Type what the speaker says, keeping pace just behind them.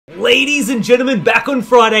Ladies and gentlemen, back on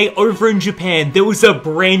Friday over in Japan, there was a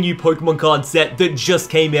brand new Pokemon card set that just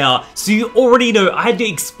came out. So you already know I had to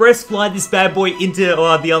express fly this bad boy into the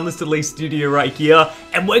UnlistedLeaf studio right here,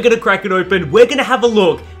 and we're gonna crack it open. We're gonna have a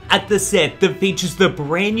look at the set that features the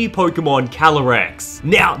brand new Pokemon Calyrex.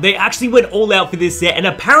 Now, they actually went all out for this set, and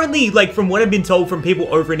apparently, like from what I've been told from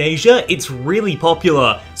people over in Asia, it's really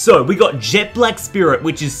popular. So, we got Jet Black Spirit,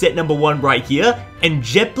 which is set number 1 right here, and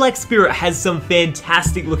Jet Black Spirit has some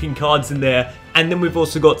fantastic looking cards in there, and then we've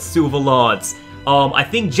also got Silver Lance. I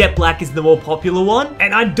think Jet Black is the more popular one,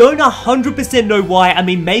 and I don't 100% know why. I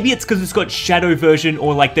mean, maybe it's because it's got Shadow version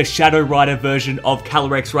or like the Shadow Rider version of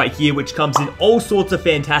Calyrex right here, which comes in all sorts of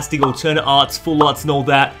fantastic alternate arts, full arts and all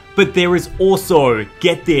that. But there is also,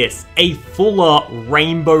 get this, a fuller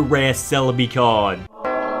Rainbow Rare Celebi card.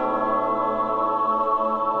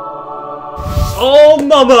 Oh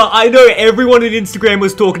mama, I know everyone on Instagram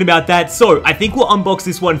was talking about that, so I think we'll unbox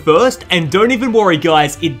this one first, and don't even worry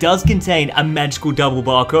guys, it does contain a magical double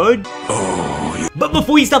barcode. Oh. But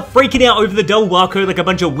before you start freaking out over the double barcode like a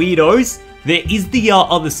bunch of weirdos, there is the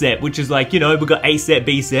other set, which is like, you know, we've got A set,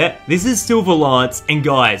 B set. This is Silver Lance, and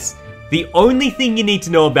guys, the only thing you need to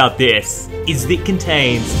know about this is that it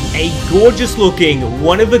contains a gorgeous looking,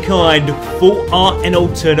 one-of-a-kind, full art and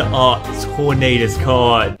alternate art Tornadus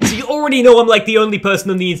card. So you already know I'm like the only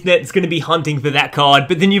person on the internet that's going to be hunting for that card,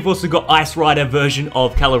 but then you've also got Ice Rider version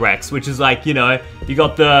of Calyrex, which is like, you know, you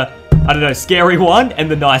got the, I don't know, scary one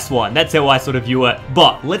and the nice one. That's how I sort of view it.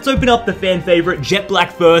 But let's open up the fan favorite Jet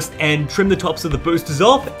Black first and trim the tops of the boosters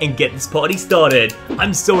off and get this party started.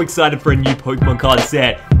 I'm so excited for a new Pokemon card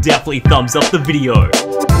set. Definitely thumbs up the video.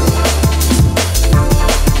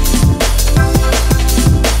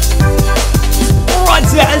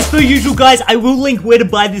 So as per usual guys, I will link where to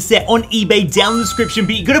buy this set on eBay down in the description,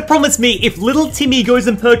 but you gotta promise me if little Timmy goes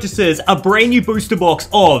and purchases a brand new booster box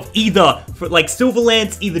of either, for like Silver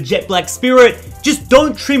Lance, either Jet Black Spirit, just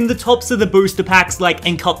don't trim the tops of the booster packs like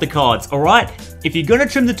and cut the cards, alright? If you're gonna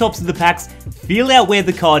trim the tops of the packs, feel out where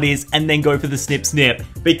the card is and then go for the snip snip,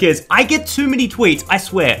 because I get too many tweets, I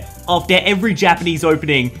swear, after every Japanese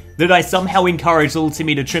opening that I somehow encourage little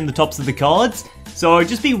Timmy to trim the tops of the cards. So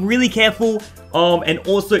just be really careful. And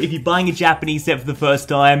also, if you're buying a Japanese set for the first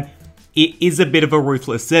time, it is a bit of a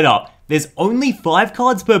ruthless setup. There's only 5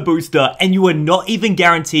 cards per booster, and you are not even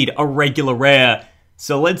guaranteed a regular rare.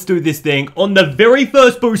 So let's do this thing. On the very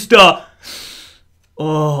first booster,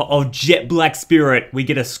 of Jet Black Spirit, we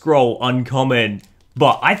get a scroll uncommon.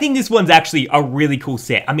 But I think this one's actually a really cool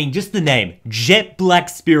set. I mean, just the name, Jet Black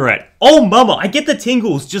Spirit. Oh mama, I get the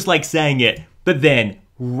tingles just like saying it. But then,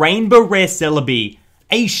 Rainbow Rare Celebi,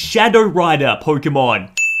 a Shadow Rider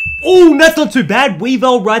Pokemon. Oh, that's not too bad.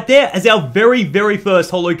 Weavile right there as our very, very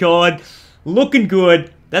first holo card. Looking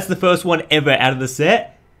good. That's the first one ever out of the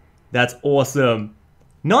set. That's awesome.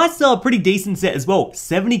 Nice, pretty decent set as well.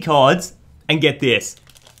 70 cards. And get this.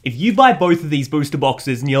 If you buy both of these booster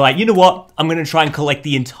boxes and you're like, you know what? I'm going to try and collect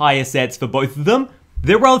the entire sets for both of them.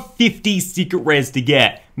 There are 50 secret rares to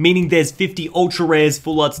get, meaning there's 50 ultra rares,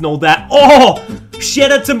 full arts and all that. Oh,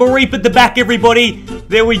 shout out to Mareep at the back, everybody.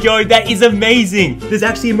 There we go. That is amazing. There's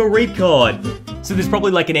actually a Mareep card. So there's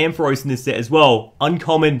probably like an Ampharos in this set as well.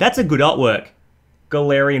 Uncommon. That's a good artwork.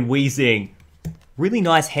 Galarian Weezing. Really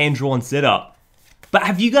nice hand-drawn setup. But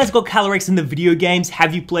have you guys got Calyrex in the video games?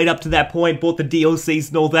 Have you played up to that point, bought the DLCs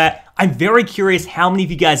and all that? I'm very curious how many of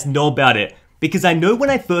you guys know about it. Because I know when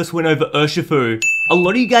I first went over Urshifu, a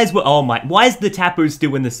lot of you guys were, oh my, why is the Tapu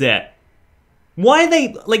still in the set? Why are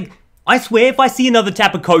they, like, I swear if I see another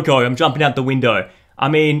Tapu Koko, I'm jumping out the window. I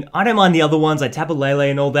mean, I don't mind the other ones, like Tapu Lele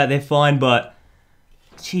and all that, they're fine, but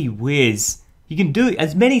gee whiz. You can do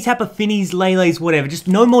as many Tapu Finis, Leles, whatever, just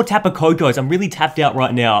no more Tapu Kokos. I'm really tapped out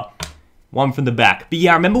right now. One from the back. But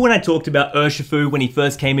yeah, I remember when I talked about Urshifu when he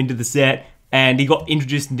first came into the set, and he got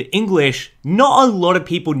introduced into English, not a lot of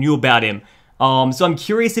people knew about him. So I'm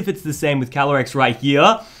curious if it's the same with Calyrex right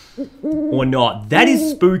here, or not. That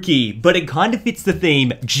is spooky, but it kind of fits the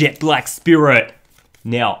theme, Jet Black Spirit.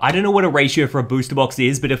 Now, I don't know what a ratio for a booster box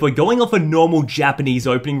is, but if we're going off a normal Japanese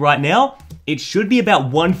opening right now, it should be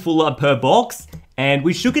about 1 full art per box, and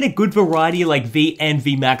we should get a good variety of like V and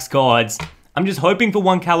VMAX cards. I'm just hoping for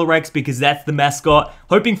one Calyrex because that's the mascot,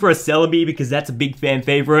 hoping for a Celebi because that's a big fan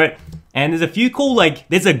favorite, and there's a few cool, like,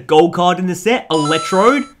 there's a gold card in the set,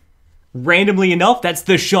 Electrode. Randomly enough, that's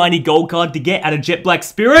the shiny gold card to get out of Jet Black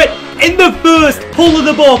Spirit. And the first pull of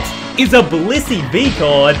the box is a Blissey V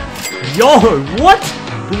card. Yo, what?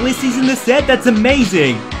 Blissey's in the set? That's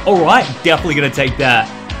amazing. Alright, definitely gonna take that.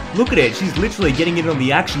 Look at it, she's literally getting in on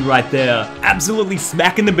the action right there. Absolutely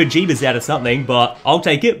smacking the bejeebas out of something, but I'll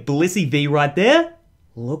take it. Blissey V right there.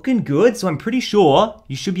 Looking good, so I'm pretty sure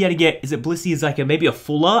you should be able to get, is it Blissey as like maybe a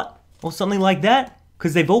full art or something like that?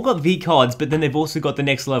 Because they've all got V cards, but then they've also got the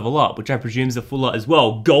next level up, which I presume is a full art as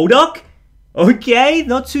well. Golduck? Okay,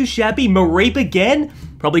 not too shabby. Mareep again.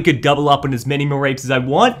 Probably could double up on as many Mareeps as I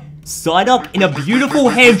want. Psyduck in a beautiful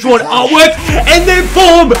hand-drawn artwork. And then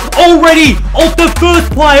boom! Already off the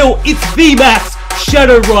first pile, it's VMAX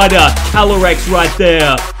Shadow Rider Calyrex right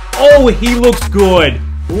there. Oh, he looks good.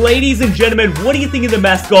 Ladies and gentlemen, what do you think of the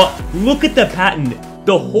mascot? Look at the pattern.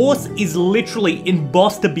 The horse is literally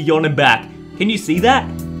embossed to beyond and back. Can you see that?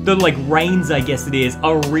 The like reins, I guess it is,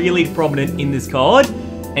 are really prominent in this card.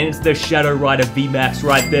 And it's the Shadow Rider VMAX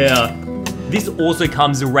right there. This also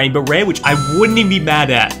comes a Rainbow Rare, which I wouldn't even be mad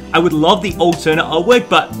at. I would love the alternate artwork,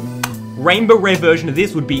 but Rainbow Rare version of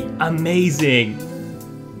this would be amazing.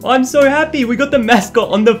 I'm so happy we got the mascot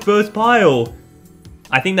on the first pile.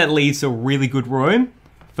 I think that leaves a really good room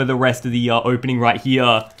for the rest of the opening right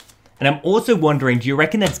here. And I'm also wondering, do you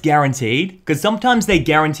reckon that's guaranteed? Because sometimes they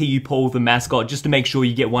guarantee you pull the mascot just to make sure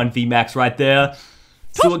you get one VMAX right there.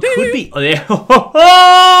 So it could be... Oh, there.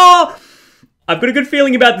 I've got a good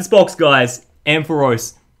feeling about this box, guys.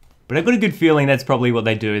 Ampharos. But I've got a good feeling that's probably what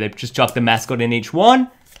they do. They just chuck the mascot in each one.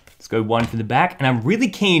 Let's go one for the back. And I'm really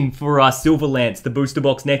keen for our Silver Lance, the booster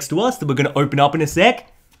box next to us that we're going to open up in a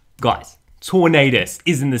sec. Guys, Tornadus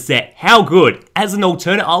is in the set. How good? As an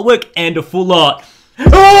alternate artwork and a full art.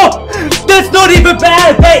 Oh! That's not even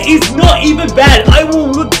bad! That is not even bad! I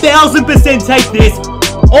will 1000% take this.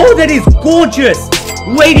 Oh, that is gorgeous!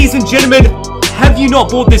 Ladies and gentlemen, have you not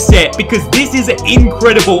bought this set? Because this is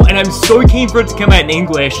incredible and I'm so keen for it to come out in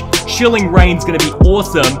English. Chilling Rain's gonna be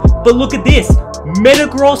awesome. But look at this.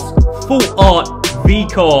 Metagross full art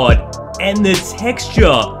V-card. And the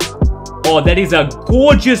texture. Oh, that is a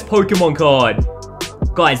gorgeous Pokemon card.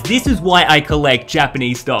 Guys, this is why I collect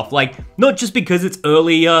Japanese stuff. Like, not just because it's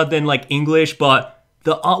earlier than like English, but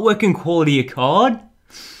the artwork and quality of card.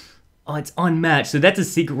 Oh, it's unmatched. So that's a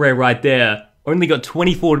secret rare right there. Only got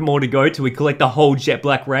 24 more to go till we collect the whole Jet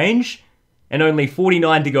Black range. And only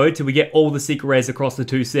 49 to go till we get all the secret rares across the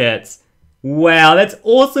two sets. Wow, that's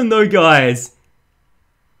awesome though, guys.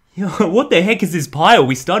 Yo, what the heck is this pile?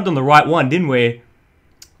 We started on the right one, didn't we?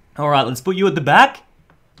 Alright, let's put you at the back.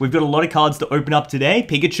 We've got a lot of cards to open up today.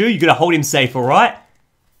 Pikachu, you gotta hold him safe, alright?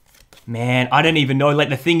 Man, I don't even know. Like,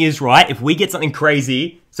 the thing is, right, if we get something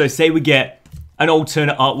crazy, so say we get an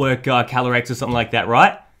alternate artwork Calyrex or something like that,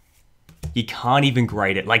 right? You can't even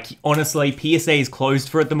grade it. Like, honestly, PSA is closed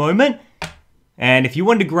for at the moment. And if you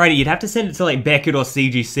wanted to grade it, you'd have to send it to, like, Beckett or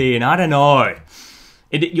CGC, and I don't know.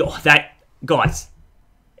 Guys,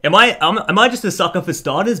 am I just a sucker for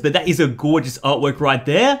starters? But that is a gorgeous artwork right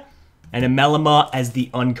there. And a Malamar as the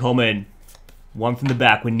uncommon. One from the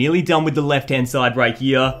back. We're nearly done with the left-hand side right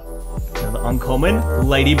here. Another uncommon.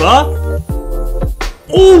 Ladybug.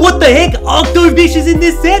 Oh, what the heck? Octovish is in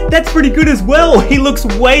this set? That's pretty good as well. He looks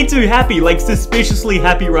way too happy, like suspiciously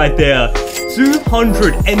happy right there.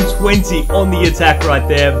 220 on the attack right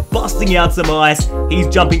there, busting out some ice. He's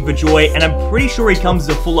jumping for joy, and I'm pretty sure he comes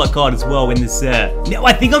as a full art card as well in this set. Now,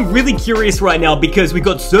 I think I'm really curious right now because we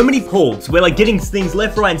got so many pulls. We're like getting things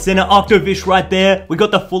left, right, and center. Octovish right there. We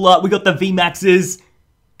got the full art, we got the VMAXs.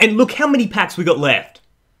 And look how many packs we got left.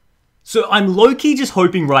 So I'm low-key just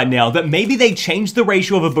hoping right now that maybe they change the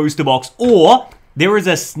ratio of a booster box, or there is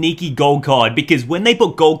a sneaky gold card, because when they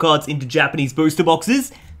put gold cards into Japanese booster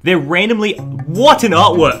boxes, they're randomly... What an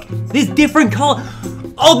artwork! There's different color...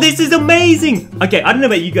 Oh, this is amazing! Okay, I don't know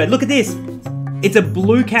about you guys. Look at this. It's a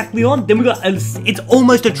blue Cacleon, then we got... It's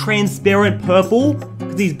almost a transparent purple,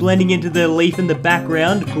 because he's blending into the leaf in the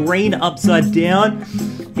background. Green upside down.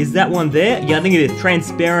 Is that one there? Yeah, I think it is.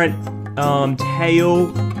 Transparent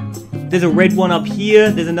tail... There's a red one up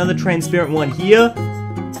here. There's another transparent one here.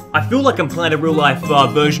 I feel like I'm playing a real-life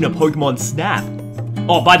version of Pokemon Snap.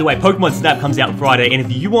 Oh, by the way, Pokemon Snap comes out Friday, and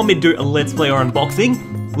if you want me to do a Let's Play or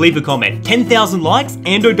unboxing, leave a comment. 10,000 likes,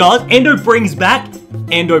 Ando does. Ando brings back,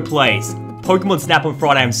 Ando plays. Pokemon Snap on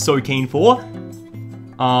Friday I'm so keen for.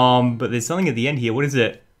 But there's something at the end here. What is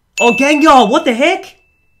it? Oh, Gengar! What the heck?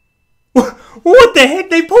 What the heck?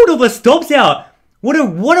 They pulled all the stops out! What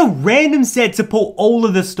a random set to pull all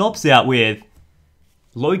of the stops out with.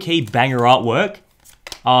 Low-key banger artwork.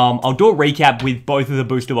 I'll do a recap with both of the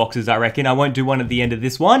booster boxes, I reckon. I won't do one at the end of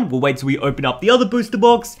this one. We'll wait till we open up the other booster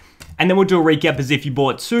box. And then we'll do a recap as if you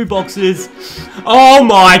bought 2 boxes. Oh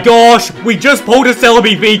my gosh! We just pulled a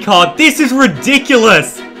Celebi V card. This is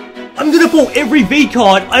ridiculous! I'm gonna pull every V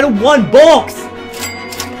card out of one box!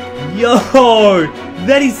 Yo!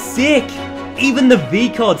 That is sick! Even the V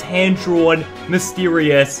cards hand-drawn,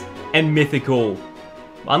 mysterious, and mythical.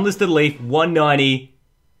 UnlistedLeaf, 190.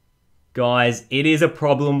 Guys, it is a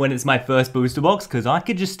problem when it's my first booster box because I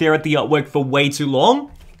could just stare at the artwork for way too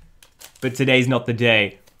long. But today's not the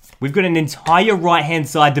day. We've got an entire right-hand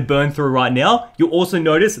side to burn through right now. You'll also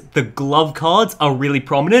notice the glove cards are really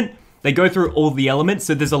prominent. They go through all the elements,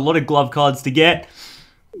 so there's a lot of glove cards to get.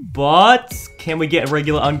 But can we get a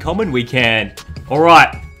regular uncommon? We can. All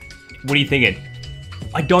right. What are you thinking?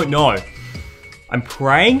 I don't know. I'm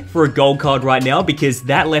praying for a gold card right now because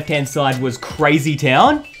that left-hand side was crazy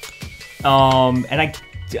town.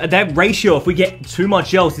 That ratio, if we get too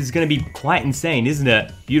much else, is going to be quite insane, isn't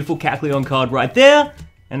it? Beautiful Kecleon card right there.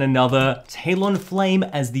 And another Talonflame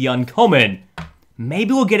as the uncommon.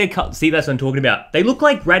 Maybe we'll get a cut. See, that's what I'm talking about. They look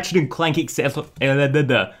like Ratchet & Clank accessories.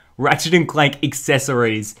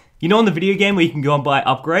 You know in the video game where you can go and buy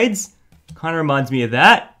upgrades? Kind of reminds me of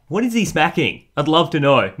that. What is he smacking? I'd love to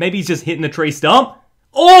know. Maybe he's just hitting the tree stump.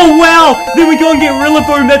 Oh, wow! Then we go and get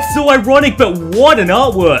Rillaboom. That's so ironic, but what an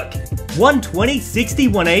artwork. 120, 60,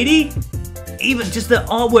 180? Even just the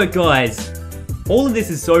artwork, guys. All of this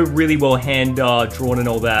is so really well hand drawn and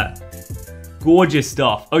all that. Gorgeous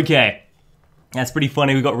stuff. Okay. That's pretty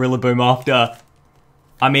funny. We got Rillaboom after.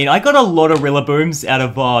 I mean, I got a lot of Rillabooms out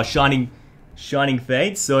of Shining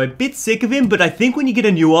Fates, so a bit sick of him, but I think when you get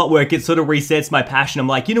a new artwork, it sort of resets my passion. I'm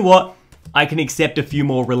like, you know what? I can accept a few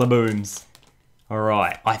more Rillabooms.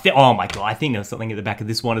 Alright. Oh my god, I think there was something at the back of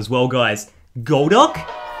this one as well, guys. Golduck,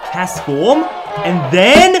 Castform, and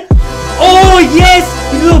then... Oh, yes!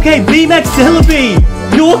 Okay, VMAX Celebi!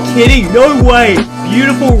 You're kidding, no way!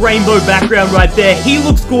 Beautiful rainbow background right there. He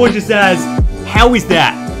looks gorgeous as... How is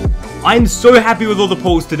that? I'm so happy with all the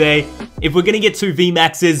pulls today. If we're going to get 2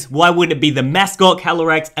 VMAXs, why wouldn't it be the mascot,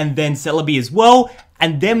 Calyrex, and then Celebi as well?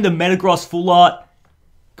 And then the Metagross full art.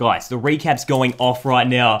 Guys, the recap's going off right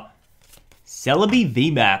now. Celebi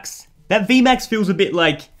VMAX. That VMAX feels a bit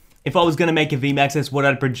like, if I was going to make a VMAX, that's what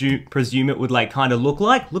I'd presume it would like kind of look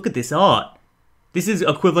like. Look at this art. This is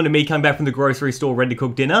equivalent to me coming back from the grocery store ready to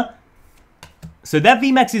cook dinner. So that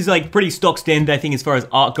VMAX is like pretty stock standard, I think, as far as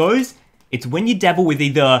art goes. It's when you dabble with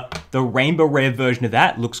either the Rainbow Rare version of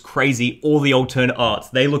that, looks crazy, or the alternate arts.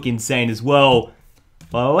 They look insane as well.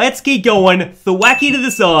 Well, let's keep going. Thwacky to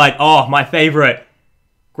the side. Oh, my favorite.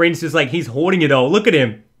 Green's just like, he's hoarding it all. Look at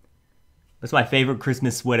him. That's my favorite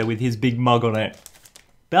Christmas sweater with his big mug on it.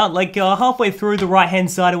 About like halfway through the right-hand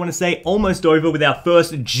side, I want to say, almost over with our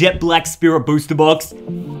first Jet Black Spirit booster box.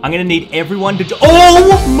 I'm going to need everyone to...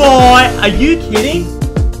 Oh my! Are you kidding?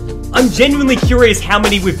 I'm genuinely curious how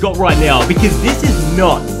many we've got right now, because this is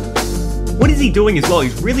nuts. What is he doing as well?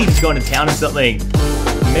 He's really just going to town or something.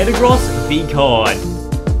 Metagross V-Card.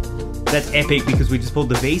 That's epic because we just pulled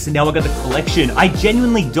the V, so now I got the collection. I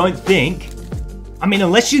genuinely don't think... I mean,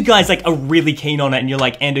 unless you guys like are really keen on it and you're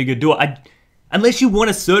like, Ando, go do it. Unless you want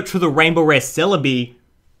to search for the Rainbow Rare Celebi,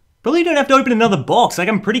 probably don't have to open another box. Like,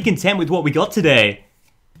 I'm pretty content with what we got today.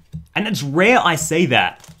 And it's rare I say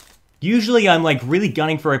that. Usually I'm like really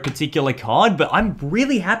gunning for a particular card, but I'm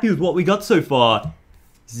really happy with what we got so far.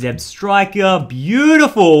 Zeb Striker,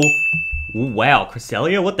 beautiful. Ooh, wow,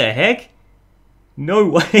 Cresselia, what the heck? No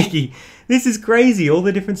way. This is crazy, all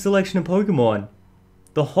the different selection of Pokemon.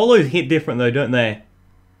 The holos hit different though, don't they?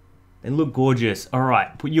 They look gorgeous.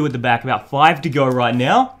 Alright, put you at the back. About 5 to go right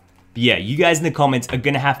now. But yeah, you guys in the comments are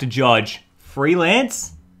going to have to judge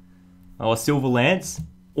Freelance, or Silver Lance,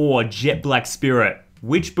 or Jet Black Spirit.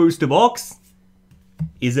 Which booster box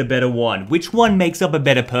is a better one? Which one makes up a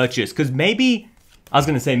better purchase? Because maybe, I was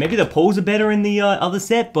going to say, maybe the pulls are better in the other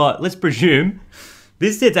set, but let's presume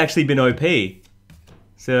this set's actually been OP.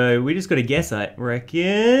 So we just got to guess, I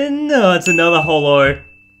reckon. No, it's another holo.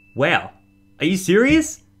 Wow. Are you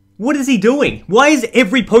serious? What is he doing? Why is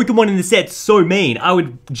every Pokemon in the set so mean? I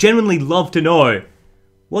would genuinely love to know.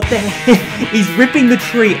 What the heck? He's ripping the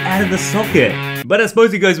tree out of the socket. But I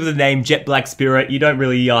suppose it goes with the name Jet Black Spirit. You don't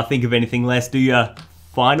really think of anything less, do you?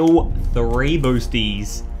 Final 3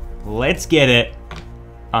 boosties. Let's get it.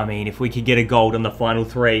 I mean, if we could get a gold on the final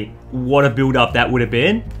 3, what a build-up that would have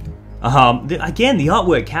been. Again, the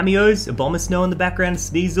artwork. Cameos, Abomasnow in the background,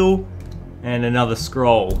 Sneasel, and another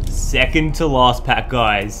scroll. Second to last pack,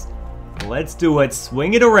 guys. Let's do it.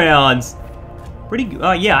 Swing it around. Pretty,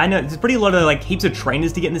 yeah, I know. There's pretty a lot of, like, heaps of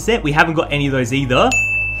trainers to get in the set. We haven't got any of those either.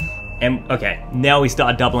 And, okay, now we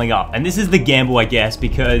start doubling up. And this is the gamble, I guess,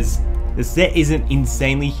 because the set isn't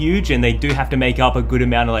insanely huge, and they do have to make up a good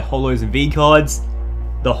amount of, like, holos and V-cards.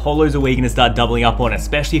 The holos are where you're going to start doubling up on,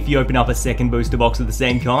 especially if you open up a second booster box of the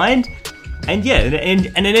same kind. And, yeah, and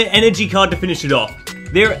an energy card to finish it off.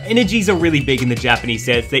 Their energies are really big in the Japanese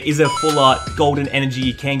sets. There is a full art golden energy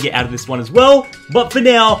you can get out of this one as well. But for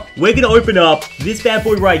now, we're going to open up this bad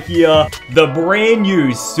boy right here, the brand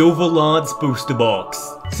new Silver Lance booster box.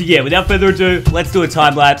 So yeah, without further ado, let's do a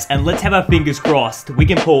time lapse and let's have our fingers crossed. We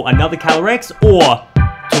can pull another Calyrex or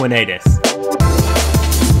Tornadus.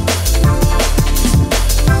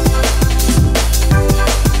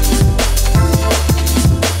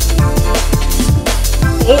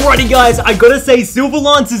 Alrighty guys, I gotta say Silver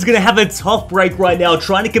Lance is gonna have a tough break right now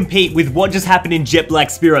trying to compete with what just happened in Jet Black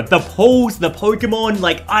Spirit. The pulls, the Pokemon,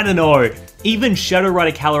 like, I don't know. Even Shadow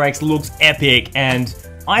Rider Calyrex looks epic, and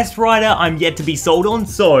Ice Rider I'm yet to be sold on,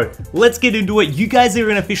 so let's get into it. You guys are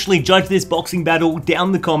gonna officially judge this boxing battle down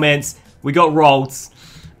in the comments. We got Rolts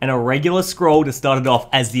and a regular scroll to start it off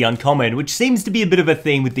as the uncommon, which seems to be a bit of a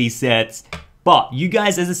theme with these sets. But you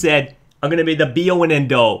guys, as I said, are gonna be the be-all and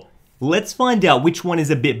end-all. Let's find out which one is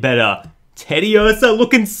a bit better. Teddiursa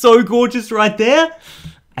looking so gorgeous right there.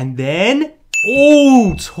 And then,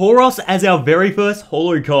 oh, Tauros as our very first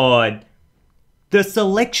holo card. The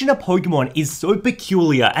selection of Pokemon is so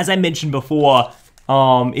peculiar. As I mentioned before,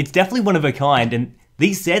 it's definitely one of a kind. And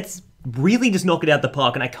these sets really just knock it out the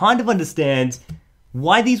park. And I kind of understand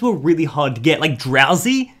why these were really hard to get. Like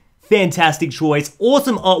Drowsy, fantastic choice.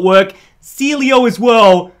 Awesome artwork. Celio as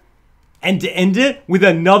well. And to end it with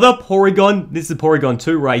another Porygon. This is Porygon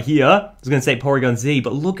 2 right here. I was going to say Porygon Z,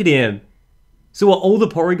 but look at him. So are all the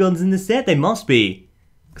Porygons in the set? They must be.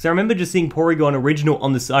 Because I remember just seeing Porygon original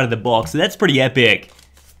on the side of the box. So that's pretty epic.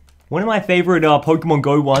 One of my favorite Pokemon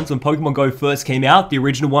Go ones when Pokemon Go first came out. The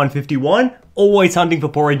original 151. Always hunting for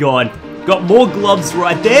Porygon. Got more gloves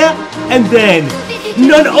right there. And then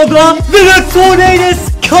none other than a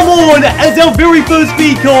Tornadus. Come on, as our very first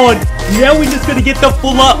V-Con. Now we're just going to get the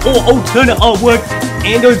full art or alternate artwork.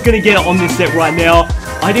 Ando's going to get it on this set right now.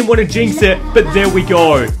 I didn't want to jinx it, but there we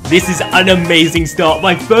go. This is an amazing start.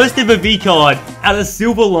 My first ever V-card out of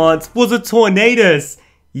Silver Lance was a Tornadus.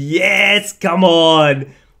 Yes, come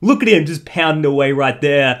on. Look at him just pounding away right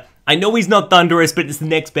there. I know he's not thunderous, but it's the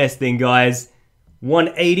next best thing, guys.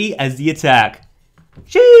 180 as the attack.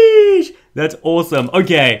 Sheesh. That's awesome.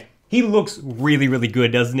 Okay, he looks really, really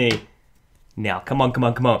good, doesn't he? Now, come on, come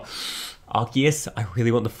on, come on. Arceus, I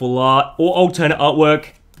really want the full art or alternate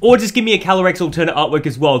artwork. Or just give me a Calyrex alternate artwork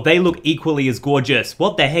as well. They look equally as gorgeous.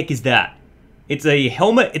 What the heck is that? It's a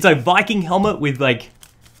helmet. It's a Viking helmet with like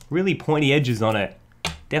really pointy edges on it.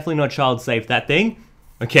 Definitely not child safe, that thing.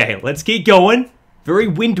 Okay, let's keep going. Very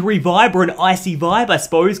wintry vibe or an icy vibe, I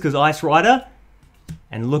suppose, because Ice Rider.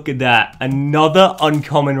 And look at that. Another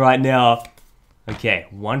uncommon right now. Okay,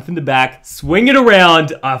 one from the back. Swing it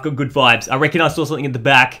around. I've got good vibes. I reckon I saw something at the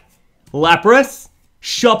back. Lapras.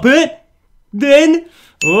 Shuppet. Then...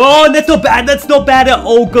 oh, that's not bad. That's not bad at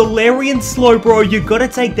all. Galarian Slowbro. You gotta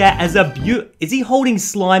take that as a Is he holding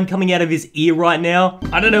slime coming out of his ear right now?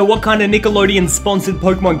 I don't know what kind of Nickelodeon-sponsored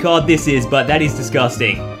Pokemon card this is, but that is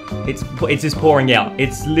disgusting. It's just pouring out.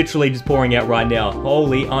 It's literally just pouring out right now.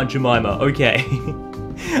 Holy Aunt Jemima. Okay.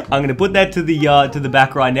 I'm gonna put that to the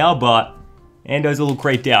back right now, but... Ando's a little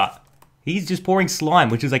creeped out. He's just pouring slime,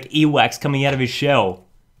 which is like earwax coming out of his shell.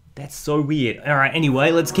 That's so weird. Alright,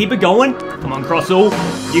 anyway, let's keep it going. Come on, Crossall.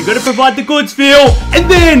 You gotta provide the goods, Phil. And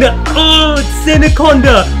then, oh, it's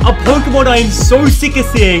Seneconda. A Pokemon I am so sick of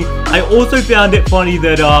seeing. I also found it funny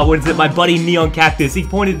that, my buddy Neon Cactus, he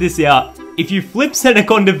pointed this out. If you flip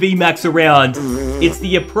Seneconda VMAX around, it's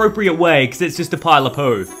the appropriate way, because it's just a pile of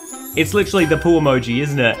poo. It's literally the poo emoji,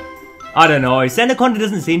 isn't it? I don't know. Seneconda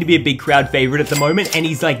doesn't seem to be a big crowd favorite at the moment, and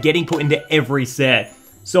he's like getting put into every set.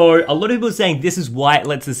 So a lot of people are saying this is why it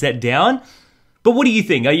lets the set down. But what do you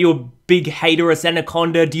think? Are you a big hater of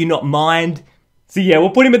Seneconda? Do you not mind? So yeah, we'll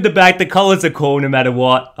put him at the back. The colors are cool no matter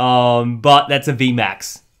what. But that's a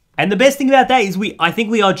VMAX. And the best thing about that is I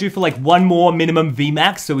think we are due for like one more minimum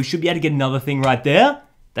VMAX, so we should be able to get another thing right there.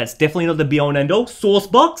 That's definitely not the be-all and end-all. Source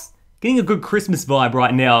box. Getting a good Christmas vibe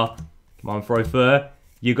right now. Come on, Frofur.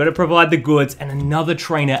 You got to provide the goods and another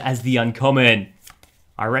trainer as the uncommon.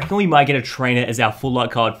 I reckon we might get a trainer as our full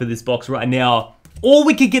art card for this box right now. Or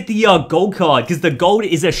we could get the gold card, because the gold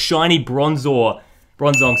is a shiny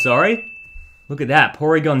Bronzong, sorry. Look at that,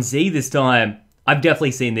 Porygon Z this time. I've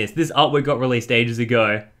definitely seen this. This artwork got released ages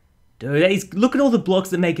ago. Dude, look at all the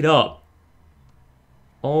blocks that make it up.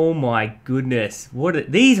 Oh my goodness.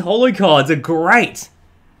 These holo cards are great.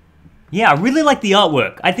 Yeah, I really like the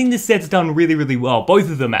artwork. I think this set's done really, really well.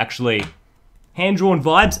 Both of them, actually. Hand-drawn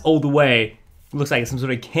vibes all the way. Looks like some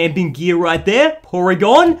sort of camping gear right there.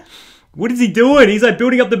 Porygon. What is he doing? He's like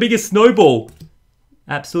building up the biggest snowball.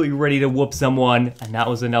 Absolutely ready to whoop someone. And that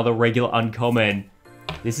was another regular uncommon.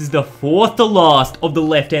 This is the fourth to last of the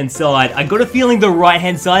left-hand side. I got a feeling the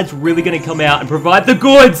right-hand side's really going to come out and provide the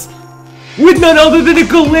goods with none other than a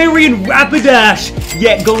Galarian Rapidash.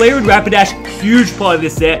 Yeah, Galarian Rapidash, huge part of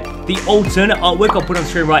this set. The alternate artwork I'll put on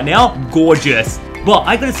screen right now, gorgeous. But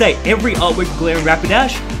I gotta say, every artwork for Galarian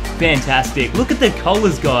Rapidash, fantastic. Look at the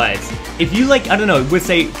colors, guys. If you like, I don't know, we'd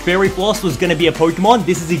say Fairy Floss was gonna be a Pokemon,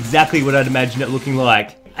 this is exactly what I'd imagine it looking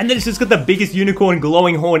like. And then it's just got the biggest unicorn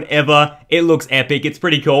glowing horn ever. It looks epic, it's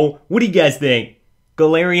pretty cool. What do you guys think?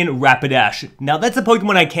 Galarian Rapidash. Now that's a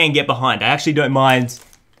Pokemon I can get behind. I actually don't mind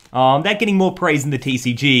that getting more praise in the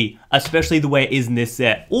TCG, especially the way it is in this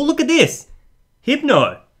set. Oh, look at this!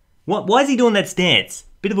 Hypno! What? Why is he doing that stance?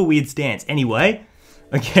 Bit of a weird stance. Anyway,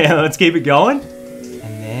 okay, let's keep it going.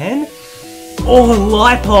 And then, oh,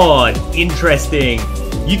 Lipod! Interesting.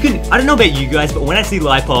 You can, I don't know about you guys, but when I see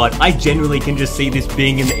Lipod, I generally can just see this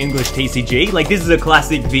being in the English TCG. Like, this is a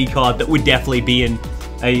classic V card that would definitely be in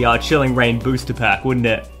a Chilling Reign booster pack, wouldn't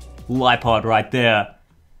it? Lipod right there.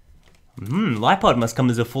 Lipod must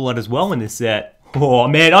come as a full art as well in this set. Oh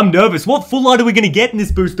man, I'm nervous. What full art are we going to get in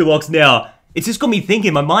this booster box now? It's just got me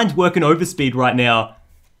thinking. My mind's working overspeed right now.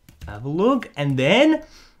 Have a look. And then,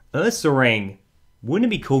 Ursaring.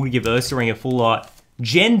 Wouldn't it be cool to give Ursaring a full art?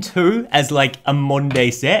 Gen 2 as like a modern day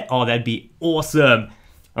set? Oh, that'd be awesome.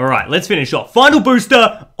 Alright, let's finish off. Final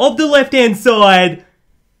booster of the left-hand side.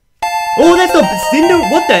 Oh, that's a Cinder...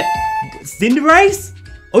 What the... Cinderace?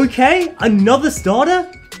 Okay, another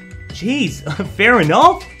starter? Jeez, fair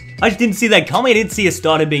enough. I just didn't see that coming. I didn't see a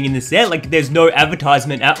starter being in the set. Like, there's no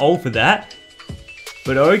advertisement at all for that.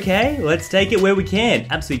 But okay, let's take it where we can.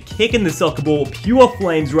 Absolutely kicking the soccer ball. Pure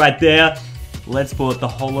flames right there. Let's pull it the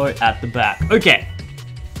holo at the back. Okay.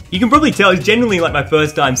 You can probably tell it's genuinely like my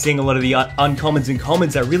first time seeing a lot of the uncommons and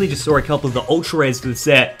commons. I really just saw a couple of the ultra rares for the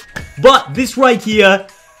set. But this right here,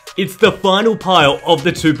 it's the final pile of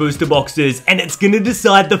the 2 booster boxes, and it's gonna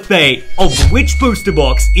decide the fate of which booster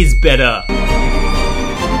box is better.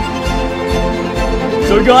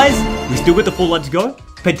 So guys, we still got the full lot to go.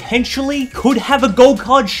 Potentially could have a gold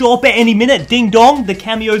card show up at any minute. Ding dong, the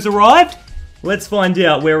cameo's arrived. Let's find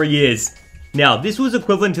out where he is. Now, this was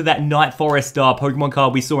equivalent to that Night Forest Pokemon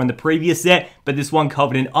card we saw in the previous set, but this one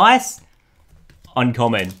covered in ice.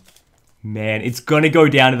 Uncommon. Man, it's gonna go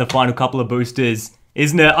down to the final couple of boosters,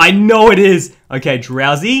 isn't it? I know it is. Okay,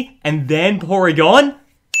 Drowsy, and then Porygon.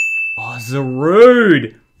 Oh,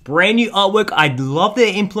 Zarude. Brand new artwork. I love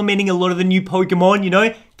they're implementing a lot of the new Pokemon, you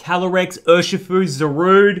know? Calyrex, Urshifu,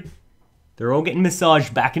 Zarude. They're all getting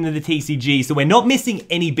massaged back into the TCG, so we're not missing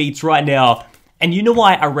any beats right now. And you know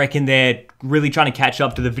why I reckon they're really trying to catch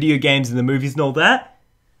up to the video games and the movies and all that?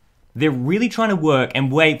 They're really trying to work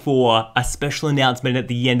and wait for a special announcement at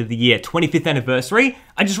the end of the year, 25th anniversary.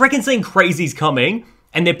 I just reckon something crazy's coming,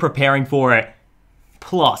 and they're preparing for it.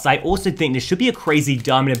 Plus, I also think there should be a crazy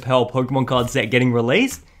Diamond and Pearl Pokemon card set getting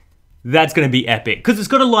released. That's going to be epic, because it's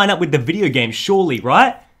got to line up with the video game, surely,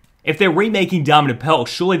 right? If they're remaking Diamond and Pearl,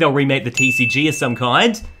 surely they'll remake the TCG of some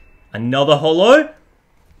kind. Another holo?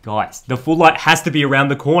 Guys, the full light has to be around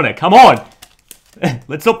the corner. Come on!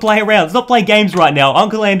 Let's not play around. Let's not play games right now.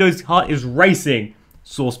 Uncle Ando's heart is racing.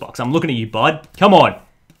 Sourcebox, I'm looking at you, bud. Come on.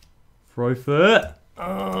 Frofer.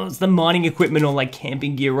 Oh, it's the mining equipment or like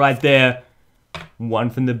camping gear right there. One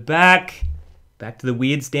from the back. Back to the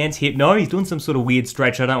weird stance. Hypno. He's doing some sort of weird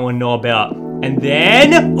stretch I don't want to know about. And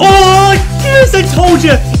then... Oh, yes, I told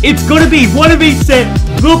you! It's got to be one of each set.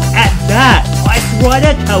 Look at that. Ice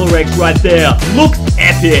Rider Calyrex right there. Looks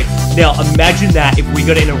epic. Now, imagine that if we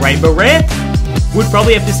got in a Rainbow Rare. We'd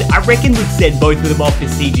probably have to... I reckon we'd send both of them off to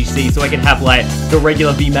CGC so I can have, like, the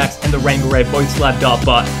regular VMAX and the Rainbow Rare both slapped up,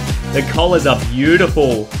 but the colors are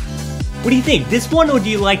beautiful. What do you think? This one, or do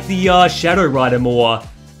you like the Shadow Rider more?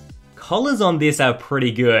 Colors on this are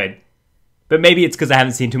pretty good. But maybe it's because I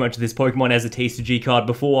haven't seen too much of this Pokemon as a TCG card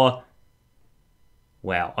before.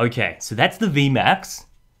 Wow, okay. So that's the VMAX.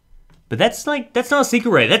 But that's like, that's not a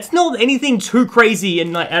secret rare. That's not anything too crazy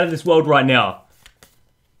and like out of this world right now.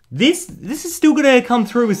 This is still gonna come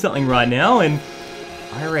through with something right now, and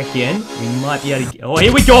I reckon we might be able to... Oh,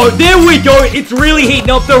 here we go! There we go! It's really heating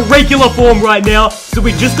up the regular form right now. So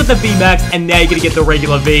we just got the VMAX, and now you're gonna get the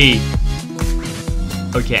regular V.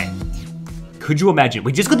 Okay. Could you imagine?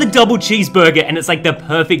 We just got the double cheeseburger, and it's like the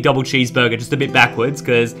perfect double cheeseburger, just a bit backwards,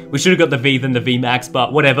 because we should have got the V then the VMAX,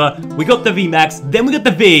 but whatever. We got the VMAX, then we got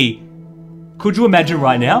the V. Could you imagine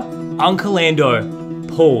right now? Uncle Ando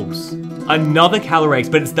pulls another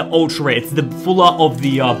Calyrex, but it's the ultra rare. It's the full art of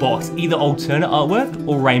the box. Either alternate artwork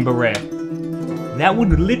or Rainbow Rare. That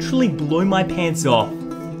would literally blow my pants off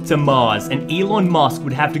to Mars, and Elon Musk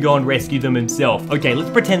would have to go and rescue them himself. Okay, let's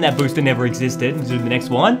pretend that booster never existed. Let's do the next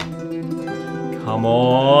one. Come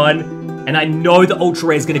on. And I know the Ultra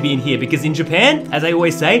Rare is going to be in here because in Japan, as I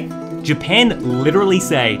always say, Japan literally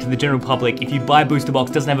say to the general public, if you buy a booster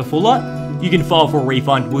box doesn't have a full art, you can file for a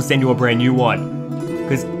refund, we'll send you a brand new one.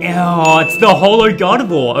 Because, oh, it's the Holo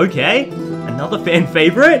Gardevoir, okay. Another fan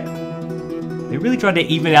favorite? They really tried to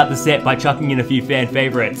even out the set by chucking in a few fan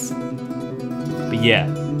favorites. But yeah,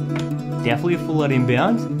 definitely a full art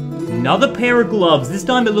inbound. Another pair of gloves. This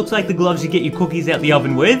time it looks like the gloves you get your cookies out the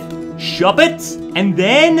oven with. Shop it, and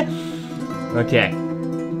then... Okay.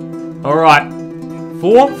 Alright.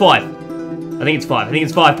 4? 5. I think it's 5. I think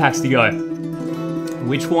it's 5 packs to go.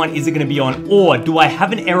 Which one is it going to be on? Or do I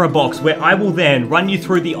have an error box where I will then run you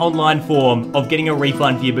through the online form of getting a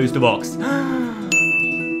refund for your booster box?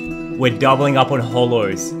 We're doubling up on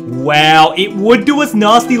holos. Wow, it would do us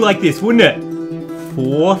nasty like this, wouldn't it?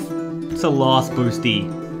 4th to last boosty.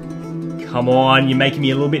 Come on, you're making me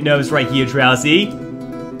a little bit nervous right here, Drowsy.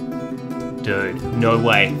 Dude, no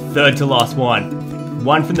way. 3rd to last one.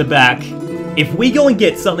 One from the back. If we go and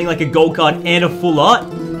get something like a gold card and a full art...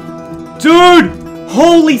 Dude!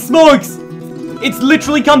 Holy smokes! It's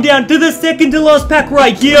literally come down to the 2nd to last pack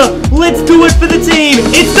right here. Let's do it for the team.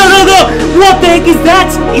 It's none other. What the heck is that?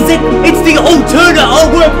 It's the alternate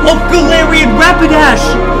artwork of Galarian Rapidash.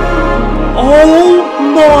 Oh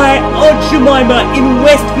my Jemima in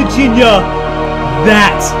West Virginia.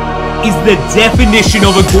 That is the definition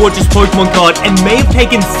of a gorgeous Pokemon card and may have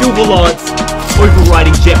taken Silverlance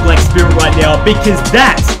overriding Jet Black Spirit right now because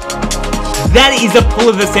that is a pull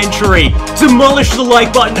of the century. Demolish the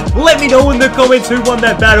like button. Let me know in the comments who won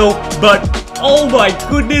that battle. But oh my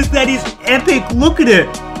goodness, that is epic. Look at it.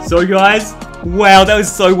 So guys, wow, that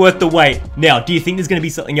was so worth the wait. Now, do you think there's going to be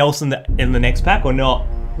something else in the next pack or not?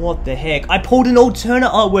 What the heck? I pulled an alternate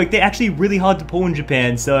artwork. They're actually really hard to pull in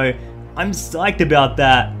Japan, so I'm psyched about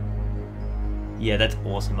that. Yeah, that's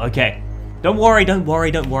awesome. Okay. Don't worry.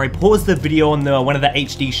 Pause the video on one of the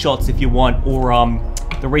HD shots if you want, or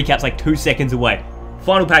the recap's like 2 seconds away.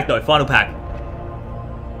 Final pack though, final pack.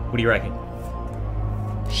 What do you reckon?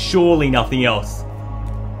 Surely nothing else.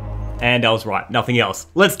 And I was right, nothing else.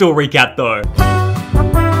 Let's do a recap though.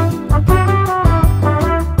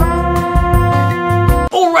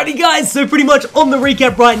 Alrighty guys, so pretty much on the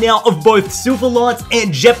recap right now of both Silverlance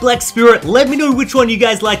and Jet Black Spirit. Let me know which one you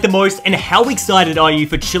guys like the most and how excited are you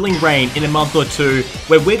for Chilling Reign in a month or two,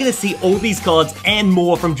 where we're going to see all these cards and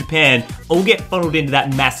more from Japan all get funneled into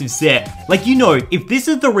that massive set. Like, you know, if this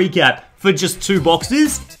is the recap for just 2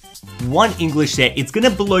 boxes, 1 English set, it's going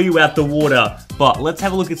to blow you out the water. But let's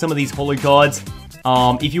have a look at some of these holo cards.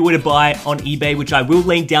 If you were to buy on eBay, which I will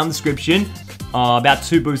link down in the description, about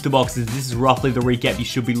 2 booster boxes, this is roughly the recap you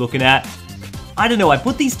should be looking at. I don't know, I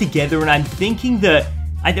put these together and I'm thinking that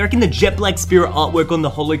I reckon the Jet Black Spirit artwork on the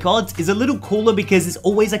holo cards is a little cooler because there's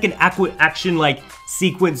always like an action like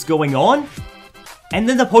sequence going on. And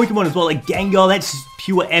then the Pokemon as well, like Gengar, that's just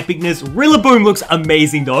pure epicness. Rillaboom looks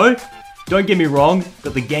amazing though. Don't get me wrong,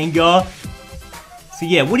 got the Gengar. So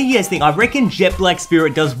yeah, what do you guys think? I reckon Jet Black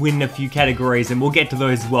Spirit does win a few categories, and we'll get to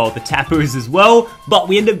those as well. The Tapus as well, but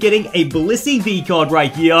we end up getting a Blissey V card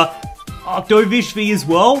right here. Octovish V as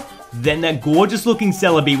well. Then that gorgeous looking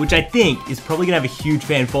Celebi, which I think is probably going to have a huge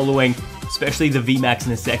fan following, especially the VMAX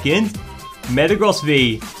in a second. Metagross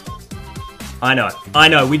V. I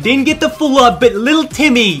know, we didn't get the full art, but little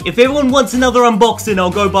Timmy, if everyone wants another unboxing, I'll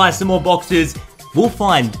go buy some more boxes. We'll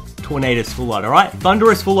find Tornadus full art, alright?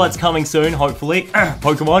 Thundurus full art's coming soon, hopefully.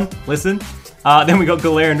 Pokemon, listen. Then we got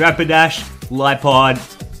Galarian Rapidash, Lipod.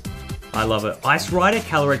 I love it. Ice Rider,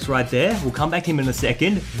 Calyrex right there. We'll come back to him in a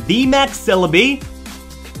second. VMAX Celebi.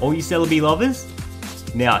 All you Celebi lovers.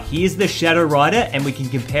 Now, here's the Shadow Rider, and we can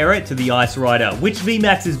compare it to the Ice Rider. Which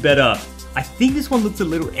VMAX is better? I think this one looks a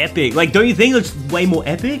little epic. Like, don't you think it looks way more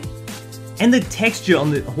epic? And the texture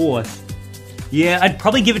on the horse. Yeah, I'd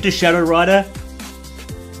probably give it to Shadow Rider.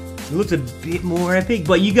 It looks a bit more epic,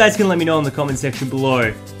 but you guys can let me know in the comment section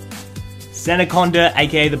below. Sanaconda,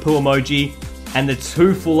 aka the poo emoji, and the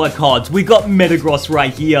 2 full art cards. We got Metagross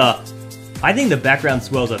right here. I think the background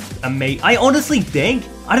swells are amazing. I honestly think,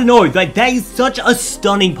 I don't know, like that is such a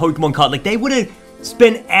stunning Pokemon card. Like they would have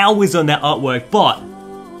spent hours on that artwork, but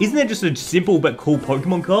isn't that just a simple but cool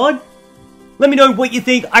Pokemon card? Let me know what you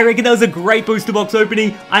think. I reckon that was a great booster box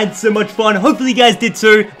opening. I had so much fun. Hopefully you guys did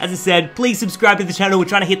too. As I said, please subscribe to the channel. We're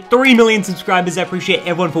trying to hit 3 million subscribers. I appreciate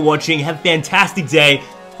everyone for watching. Have a fantastic day.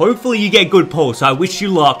 Hopefully you get good pulls. So I wish you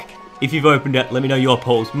luck. If you've opened it, let me know your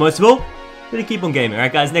pulls. Most of all, I'm gonna keep on gaming.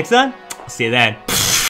 Alright guys, next time, I'll see you then.